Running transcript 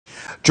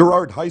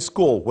Girard High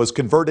School was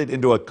converted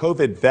into a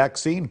COVID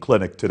vaccine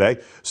clinic today.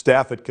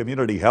 Staff at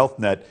Community Health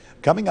Net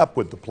coming up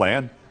with the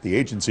plan. The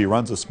agency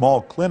runs a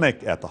small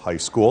clinic at the high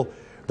school.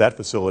 That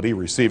facility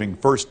receiving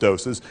first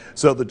doses,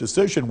 so the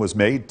decision was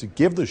made to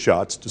give the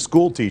shots to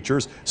school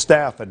teachers,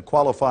 staff, and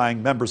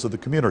qualifying members of the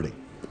community.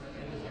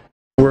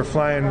 We're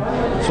flying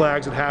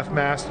flags at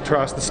half-mast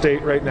across the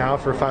state right now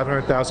for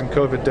 500,000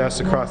 COVID deaths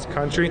across the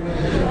country.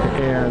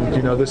 And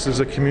this is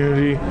a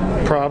community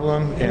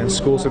problem, and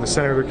schools are the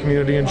center of the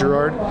community in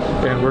Girard,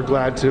 and we're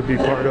glad to be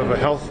part of a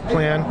health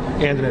plan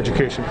and an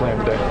education plan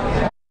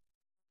today.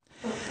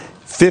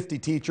 50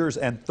 teachers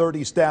and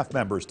 30 staff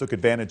members took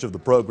advantage of the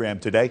program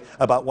today.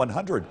 About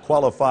 100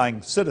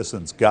 qualifying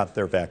citizens got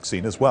their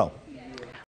vaccine as well.